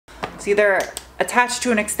It's either attached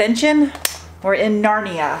to an extension or in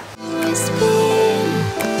Narnia.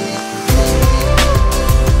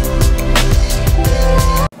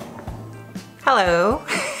 Hello.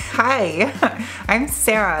 Hi. I'm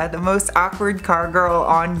Sarah, the most awkward car girl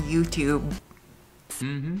on YouTube.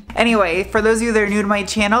 Anyway, for those of you that are new to my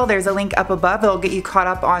channel, there's a link up above that'll get you caught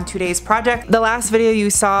up on today's project. The last video you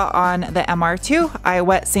saw on the MR2, I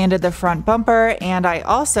wet sanded the front bumper and I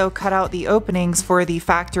also cut out the openings for the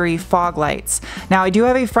factory fog lights. Now I do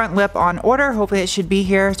have a front lip on order. Hopefully it should be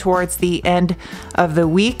here towards the end of the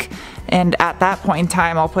week. And at that point in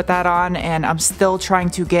time, I'll put that on, and I'm still trying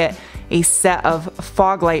to get a set of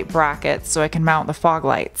fog light brackets so I can mount the fog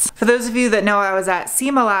lights. For those of you that know I was at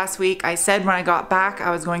SEMA last week, I said when I got back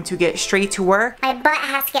I was going to get straight to work. My butt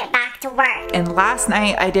has to get back to work. And last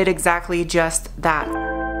night I did exactly just that.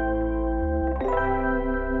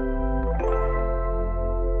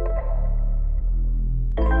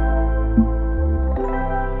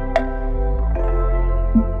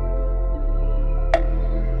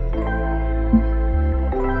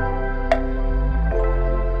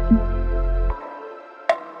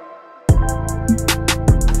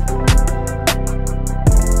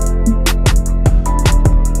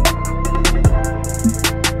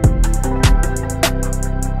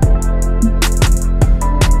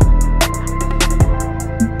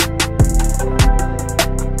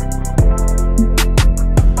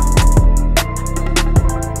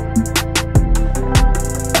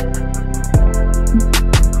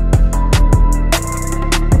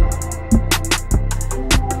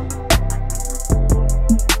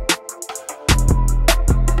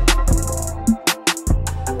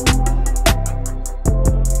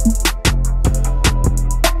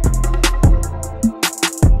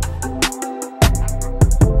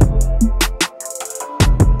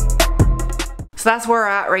 So that's where we're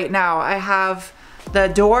at right now. I have the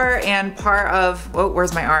door and part of, oh,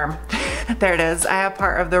 where's my arm? There it is. I have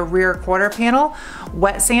part of the rear quarter panel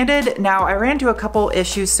wet sanded. Now I ran into a couple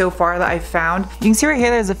issues so far that I found. You can see right here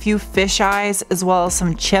there's a few fish eyes as well as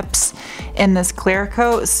some chips in this clear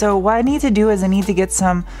coat. So what I need to do is I need to get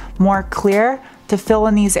some more clear to fill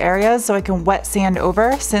in these areas so I can wet sand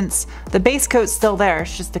over, since the base coat's still there,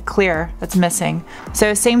 it's just the clear that's missing.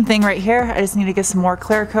 So same thing right here, I just need to get some more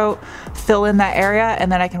clear coat, fill in that area,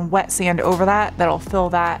 and then I can wet sand over that. That'll fill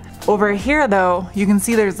that. Over here though, you can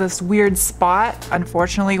see there's this weird spot.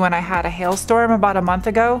 Unfortunately, when I had a hailstorm about a month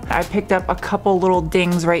ago, I picked up a couple little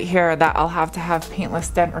dings right here that I'll have to have paintless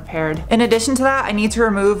dent repaired. In addition to that, I need to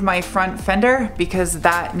remove my front fender because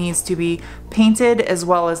that needs to be painted, as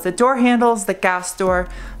well as the door handles, the gas door,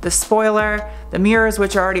 the spoiler, the mirrors,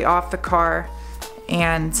 which are already off the car,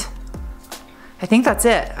 and I think that's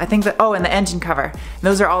it. I think that, oh, and the engine cover. And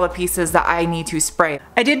those are all the pieces that I need to spray.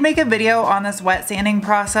 I did make a video on this wet sanding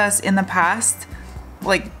process in the past,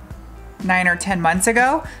 like 9 or 10 months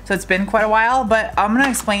ago, so it's been quite a while, but I'm gonna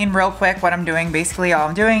explain real quick what I'm doing. Basically, all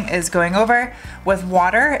I'm doing is going over with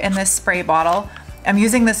water in this spray bottle. I'm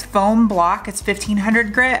using this foam block, it's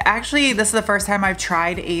 1500 grit. Actually, this is the first time I've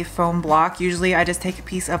tried a foam block. Usually I just take a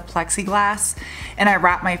piece of plexiglass and I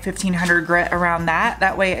wrap my 1500 grit around that.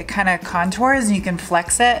 That way it kind of contours and you can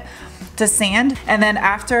flex it to sand. And then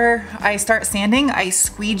after I start sanding, I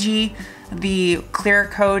squeegee the clear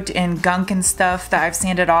coat and gunk and stuff that I've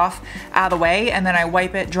sanded off out of the way, and then I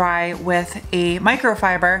wipe it dry with a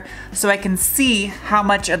microfiber so I can see how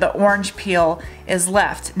much of the orange peel is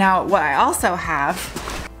left. Now what I also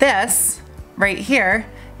have, this right here,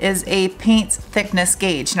 is a paint thickness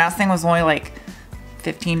gauge. Now this thing was only like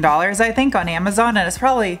 $15 I think on Amazon, and it's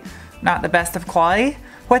probably not the best of quality.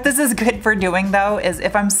 What this is good for doing though is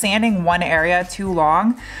if I'm sanding one area too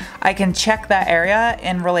long, I can check that area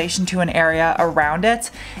in relation to an area around it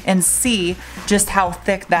and see just how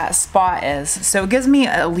thick that spot is. So it gives me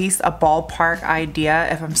at least a ballpark idea.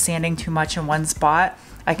 If I'm sanding too much in one spot,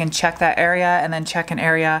 I can check that area and then check an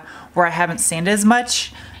area where I haven't sanded as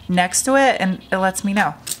much next to it, and it lets me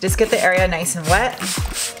know. Just get the area nice and wet,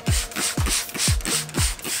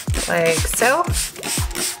 like so.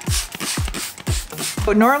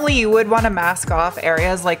 Normally you would want to mask off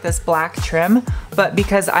areas like this black trim, but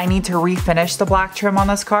because I need to refinish the black trim on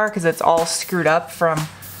this car because it's all screwed up from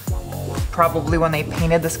probably when they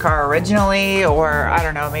painted this car originally, or I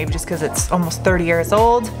don't know, maybe just because it's almost 30 years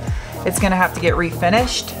old, it's gonna have to get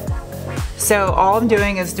refinished. So all I'm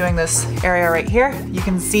doing is doing this area right here. You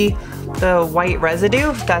can see the white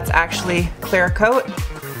residue, that's actually clear coat,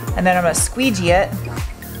 and then I'm gonna squeegee it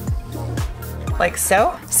like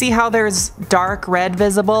so. See how there's dark red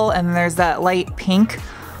visible and there's that light pink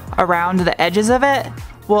around the edges of it?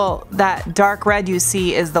 Well, that dark red you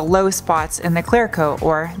see is the low spots in the clear coat,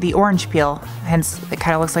 or the orange peel, hence it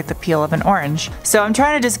kind of looks like the peel of an orange. So I'm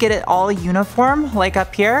trying to just get it all uniform, like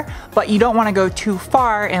up here, but you don't want to go too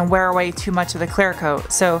far and wear away too much of the clear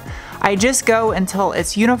coat. So I just go until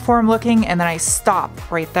it's uniform looking and then I stop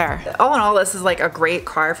right there. All in all, this is like a great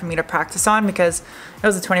car for me to practice on because it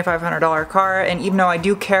was a $2,500 car, and even though I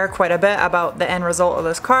do care quite a bit about the end result of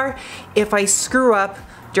this car, if I screw up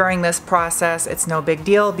during this process, it's no big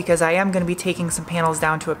deal because I am going to be taking some panels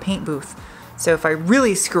down to a paint booth. So if I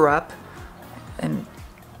really screw up, and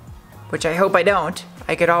which I hope I don't,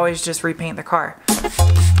 I could always just repaint the car.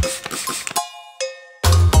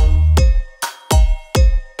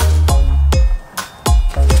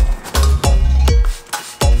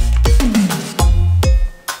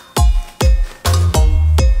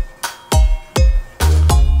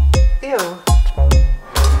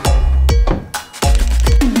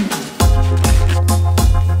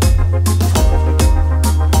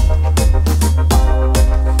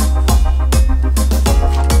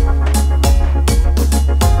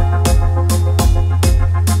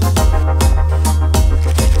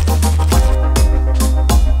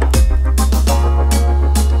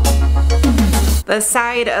 The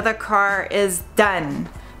side of the car is done.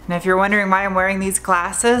 And if you're wondering why I'm wearing these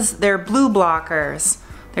glasses, they're blue blockers.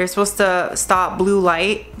 They're supposed to stop blue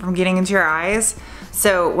light from getting into your eyes.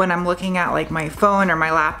 So when I'm looking at like my phone or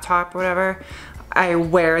my laptop or whatever, I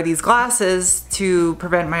wear these glasses to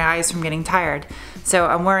prevent my eyes from getting tired. So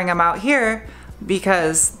I'm wearing them out here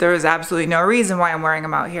because there's absolutely no reason why I'm wearing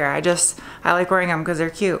them out here. I like wearing them because they're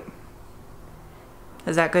cute.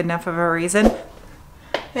 Is that good enough of a reason?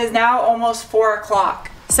 It is now almost 4 o'clock.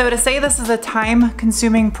 So to say this is a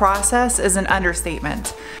time-consuming process is an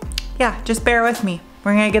understatement. Yeah, just bear with me.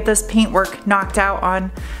 We're gonna get this paint work knocked out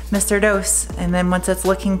on Mr. Dose, and then once it's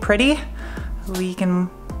looking pretty, we can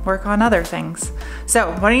work on other things.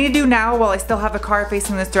 So what I need to do now while I still have the car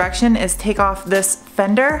facing this direction is take off this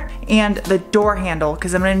fender and the door handle,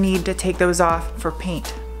 because I'm gonna need to take those off for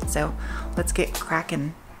paint. So let's get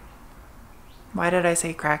cracking. Why did I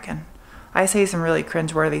say cracking? I say some really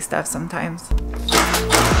cringe-worthy stuff sometimes.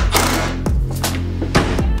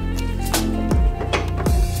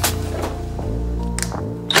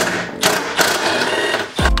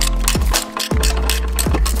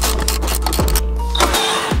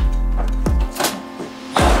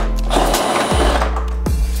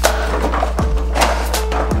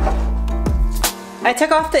 I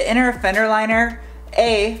took off the inner fender liner,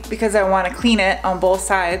 A, because I want to clean it on both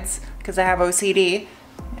sides because I have OCD,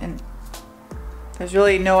 and there's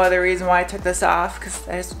really no other reason why I took this off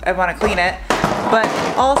because I want to clean it. But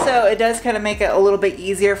also it does kind of make it a little bit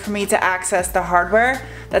easier for me to access the hardware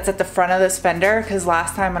that's at the front of this fender, because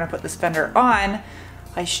last time when I put this fender on,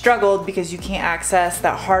 I struggled because you can't access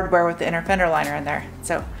that hardware with the inner fender liner in there.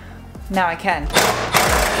 So now I can.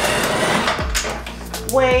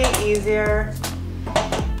 Way easier.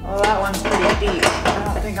 Oh, that one's pretty deep.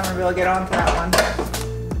 I don't think I'm gonna be able to get onto that one.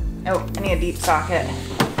 Oh, I need a deep socket.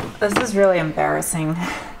 This is really embarrassing.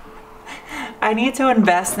 I need to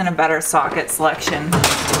invest in a better socket selection.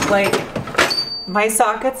 Like, my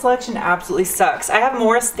socket selection absolutely sucks. I have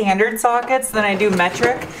more standard sockets than I do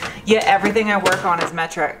metric, yet everything I work on is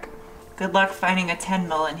metric. Good luck finding a 10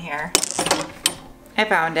 mil in here. I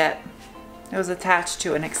found it. It was attached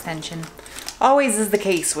to an extension. Always is the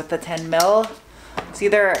case with the 10 mil. It's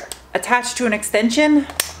either attached to an extension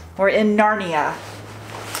or in Narnia.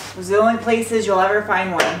 Those are the only places you'll ever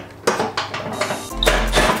find one.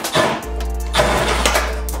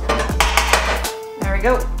 There we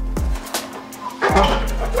go.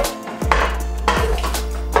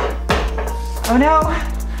 Oh no!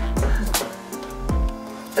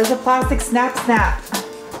 There's a plastic snap.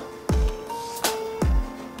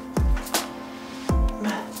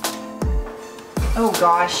 Oh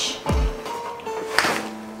gosh.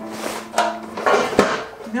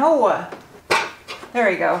 No! There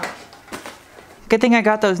we go. Good thing I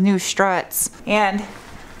got those new struts, and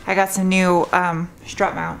I got some new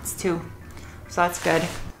strut mounts too, so that's good.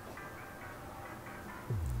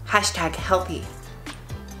 Hashtag healthy.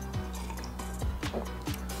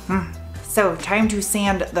 So time to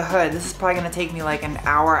sand the hood. This is probably gonna take me like an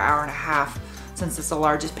hour, hour and a half, since it's the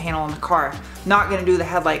largest panel in the car. Not gonna do the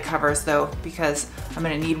headlight covers though, because I'm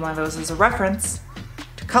gonna need one of those as a reference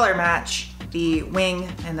to color match the wing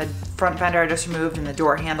and the front fender I just removed, and the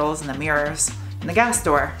door handles and the mirrors and the gas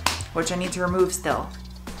door, which I need to remove still.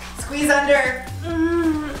 Squeeze under.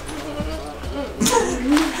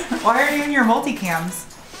 Why are you in your multicams?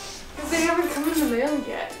 Because they haven't come in the mail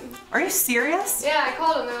yet. Are you serious? Yeah, I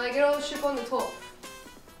called them. They're like, it'll ship on the 12th.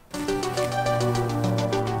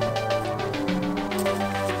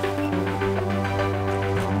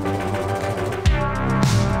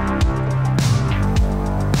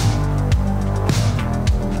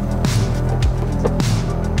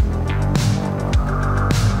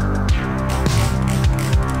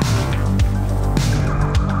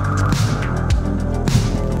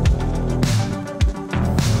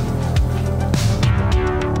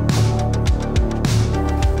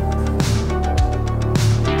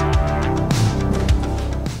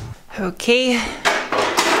 Okay.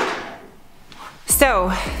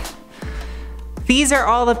 So, these are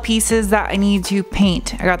all the pieces that I need to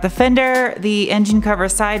paint. I got the fender, the engine cover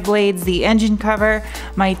side blades, the engine cover,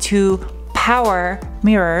 my 2 power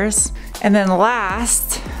mirrors, and then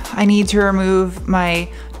last, I need to remove my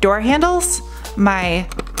door handles, my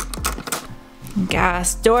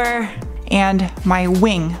gas door, and my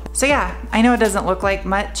wing. So yeah, I know it doesn't look like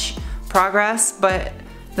much progress, but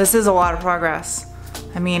this is a lot of progress.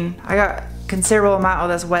 I mean, I got considerable amount of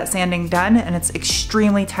this wet sanding done, and it's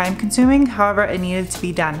extremely time consuming. However, it needed to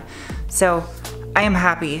be done. So I am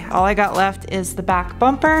happy. All I got left is the back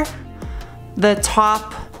bumper, the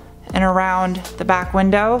top and around the back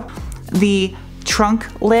window, the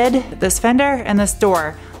trunk lid, this fender, and this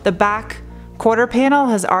door. The back quarter panel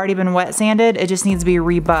has already been wet sanded. It just needs to be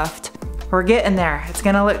rebuffed. We're getting there. It's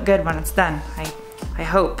gonna look good when it's done. I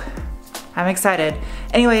hope. I'm excited.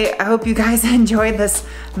 Anyway, I hope you guys enjoyed this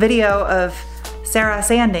video of Sarah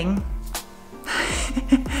sanding.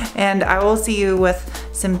 And I will see you with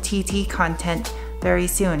some TT content very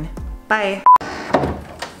soon. Bye.